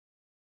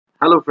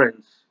Hello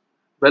friends,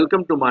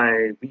 welcome to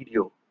my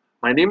video.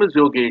 My name is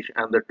Yogesh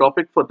and the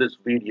topic for this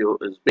video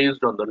is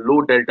based on the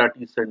low delta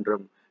T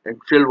syndrome in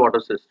chill water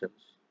systems,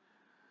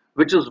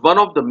 which is one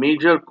of the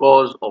major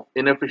cause of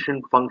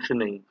inefficient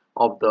functioning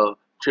of the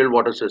chill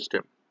water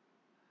system.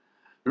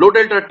 Low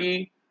delta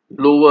T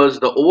lowers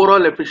the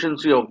overall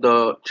efficiency of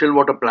the chill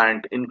water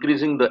plant,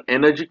 increasing the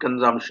energy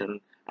consumption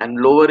and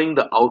lowering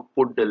the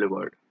output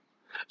delivered.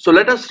 So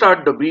let us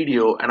start the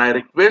video and I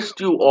request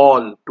you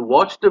all to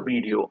watch the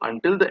video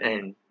until the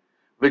end,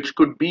 which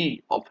could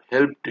be of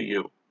help to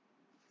you.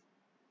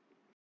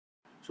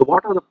 So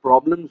what are the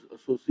problems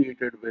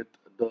associated with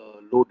the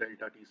low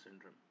delta T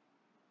syndrome?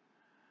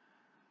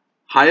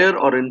 Higher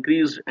or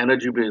increased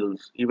energy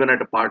bills even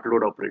at a part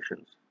load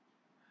operations.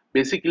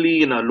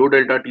 Basically, in a low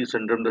delta T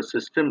syndrome, the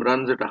system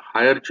runs at a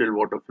higher chill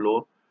water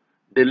flow,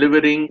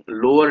 delivering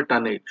lower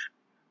tonnage,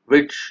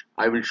 which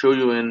I will show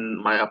you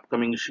in my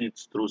upcoming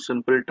sheets through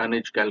simple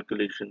tonnage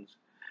calculations,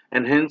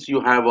 and hence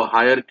you have a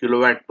higher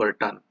kilowatt per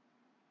ton.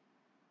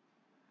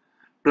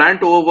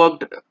 Plant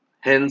overworked,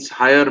 hence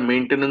higher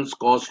maintenance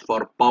cost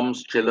for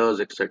pumps, chillers,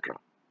 etc.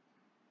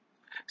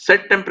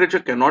 Set temperature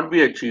cannot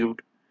be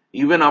achieved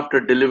even after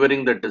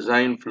delivering the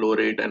design flow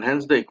rate, and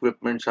hence the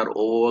equipments are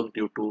overworked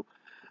due to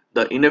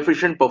the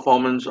inefficient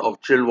performance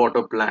of chill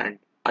water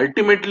plant,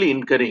 ultimately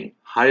incurring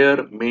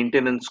higher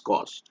maintenance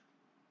cost.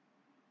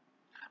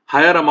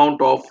 Higher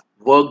amount of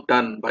work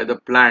done by the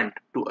plant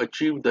to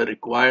achieve the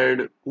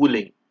required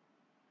cooling.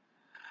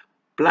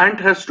 Plant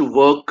has to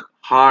work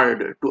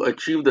hard to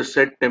achieve the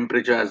set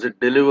temperature as it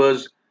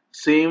delivers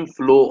same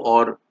flow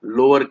or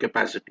lower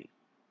capacity.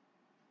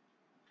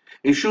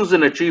 Issues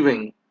in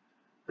achieving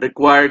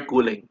required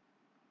cooling.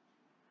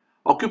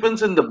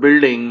 Occupants in the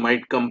building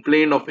might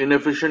complain of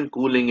inefficient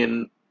cooling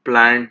in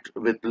plant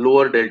with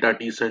lower delta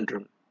T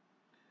syndrome.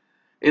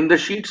 In the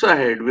sheets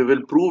ahead, we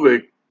will prove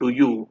it to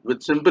you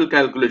with simple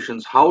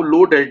calculations how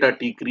low delta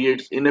T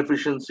creates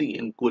inefficiency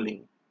in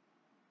cooling.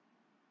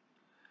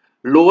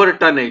 Lower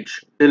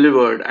tonnage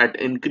delivered at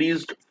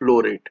increased flow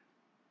rate.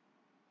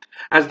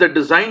 As the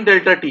design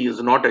delta T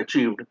is not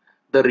achieved,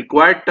 the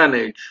required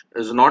tonnage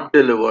is not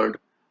delivered,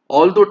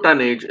 although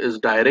tonnage is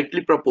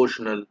directly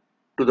proportional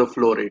to the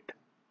flow rate.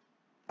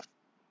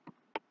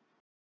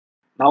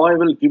 Now I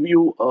will give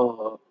you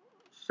a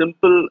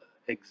simple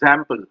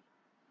example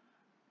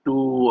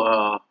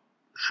to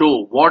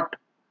show what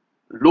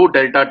low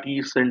delta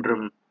T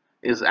syndrome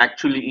is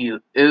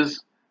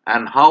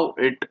and how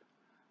it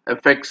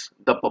affects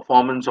the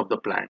performance of the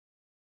plant.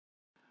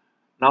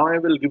 Now I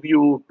will give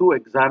you two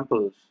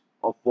examples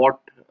of what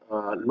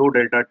low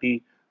delta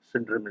T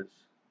syndrome is.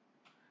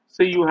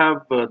 Say you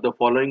have the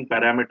following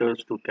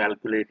parameters to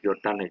calculate your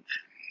tonnage.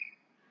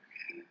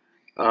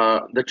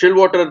 The chill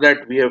water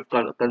that we have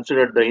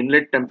considered, the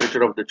inlet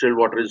temperature of the chill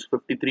water is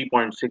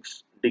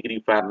 53.6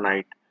 degree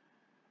Fahrenheit,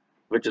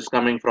 which is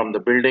coming from the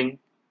building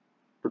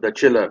to the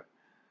chiller.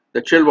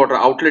 The chill water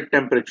outlet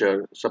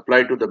temperature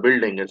supplied to the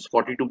building is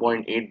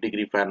 42.8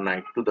 degree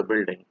Fahrenheit to the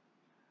building.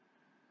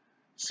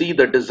 See,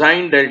 the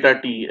design delta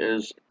T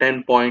is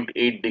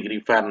 10.8 degree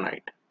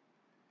Fahrenheit,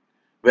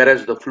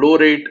 whereas the flow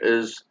rate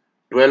is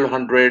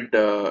 1200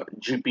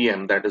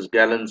 GPM, that is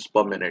gallons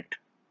per minute.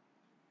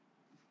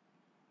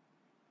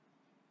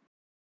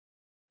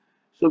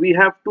 So we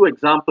have two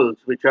examples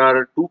which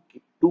are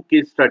two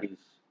case studies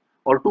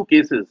or two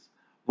cases.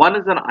 One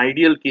is an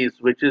ideal case,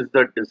 which is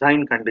the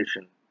design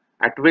condition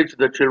at which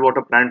the chill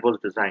water plant was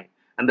designed.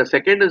 And the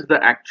second is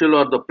the actual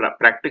or the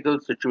practical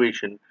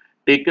situation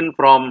taken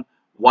from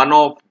one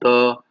of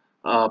the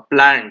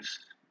plants.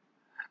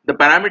 The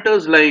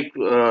parameters like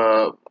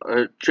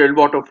chill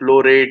water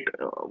flow rate,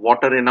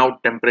 water in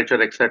out temperature,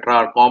 etc.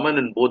 are common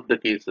in both the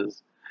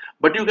cases.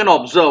 But you can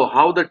observe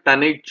how the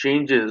tonnage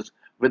changes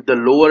with the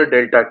lower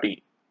delta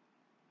T.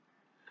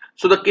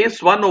 So the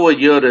case one over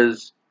here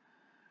is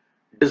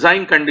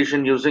design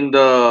condition using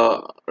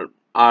the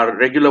our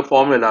regular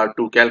formula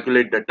to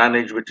calculate the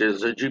tonnage, which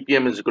is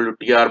GPM is equal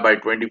to TR by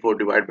 24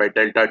 divided by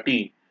delta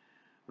T,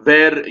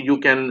 where you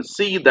can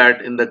see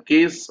that in the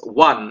case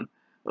 1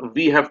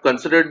 we have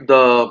considered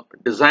the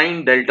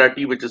design delta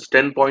T, which is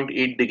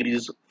 10.8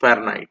 degrees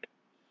Fahrenheit,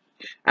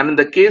 and in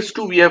the case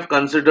 2 we have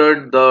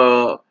considered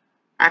the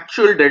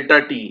actual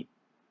delta T,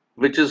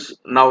 which is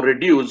now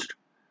reduced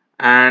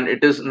and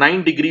it is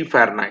 9 degree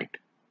Fahrenheit.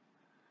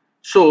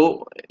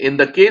 So in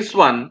the case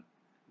 1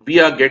 we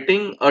are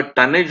getting a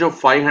tonnage of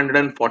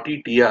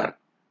 540 TR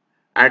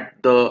at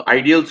the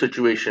ideal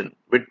situation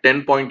with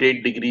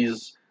 10.8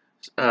 degrees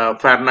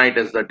Fahrenheit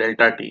as the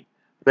delta T,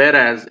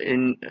 whereas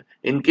in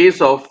case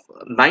of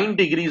 9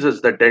 degrees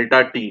as the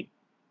delta T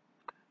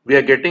we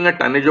are getting a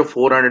tonnage of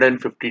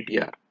 450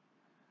 TR.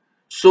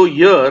 So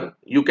here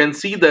you can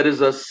see there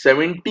is a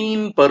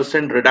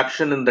 17%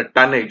 reduction in the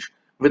tonnage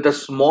with a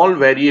small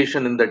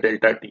variation in the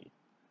delta T.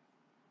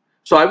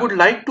 So I would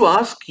like to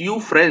ask you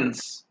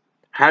friends,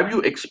 have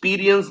you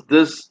experienced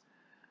this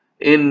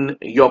in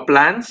your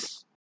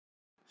plants?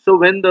 So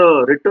when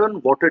the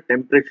return water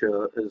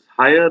temperature is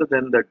higher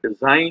than the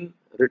design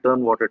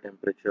return water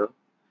temperature,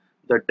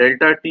 the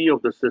delta T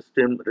of the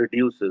system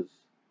reduces,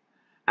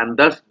 and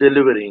thus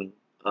delivering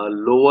a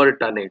lower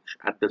tonnage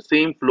at the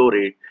same flow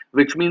rate,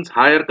 which means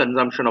higher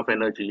consumption of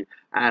energy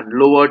and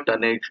lower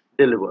tonnage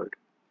delivered.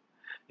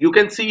 You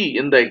can see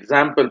in the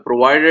example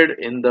provided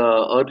in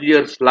the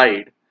earlier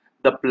slide,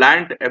 the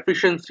plant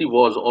efficiency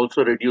was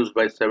also reduced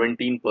by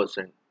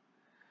 17%,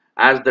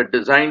 as the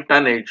design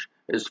tonnage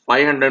is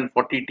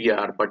 540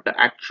 TR, but the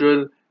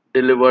actual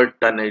delivered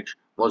tonnage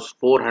was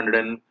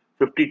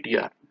 450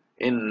 TR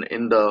in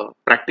the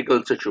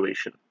practical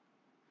situation.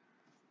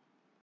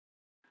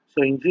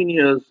 So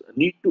engineers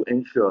need to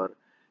ensure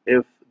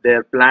if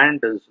their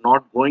plant is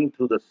not going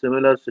through the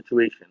similar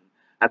situation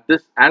as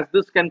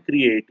this can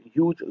create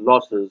huge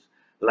losses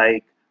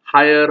like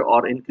higher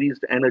or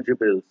increased energy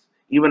bills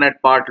even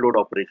at part load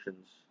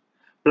operations.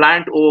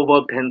 Plant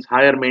overwork hence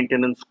higher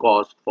maintenance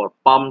cost for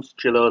pumps,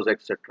 chillers,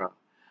 etc.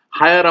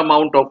 Higher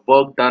amount of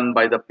work done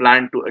by the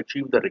plant to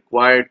achieve the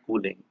required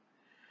cooling.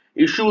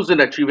 Issues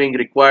in achieving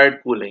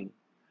required cooling.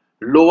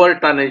 Lower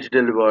tonnage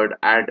delivered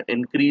at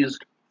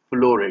increased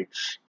flow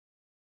rates.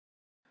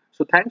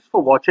 So thanks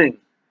for watching.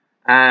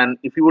 And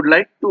if you would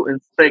like to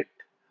inspect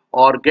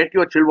or get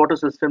your chill water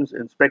systems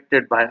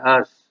inspected by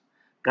us,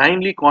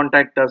 kindly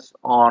contact us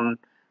on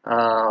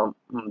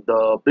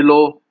the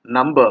below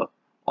number,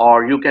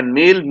 or you can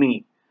mail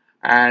me,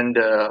 and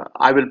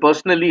I will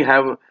personally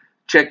have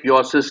check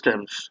your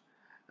systems.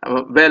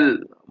 Well,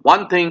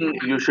 one thing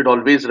you should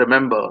always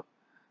remember: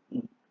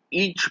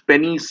 each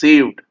penny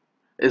saved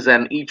is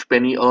an each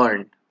penny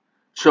earned.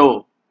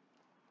 So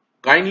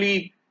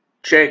kindly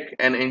check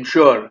and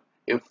ensure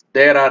if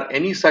there are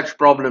any such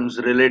problems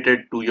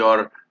related to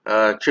your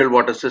chill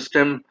water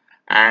system,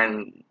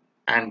 and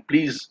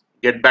please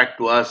get back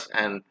to us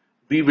and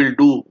we will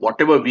do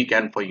whatever we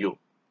can for you.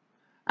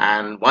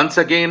 And once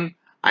again,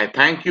 I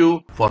thank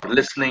you for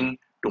listening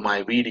to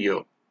my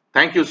video.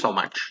 Thank you so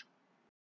much.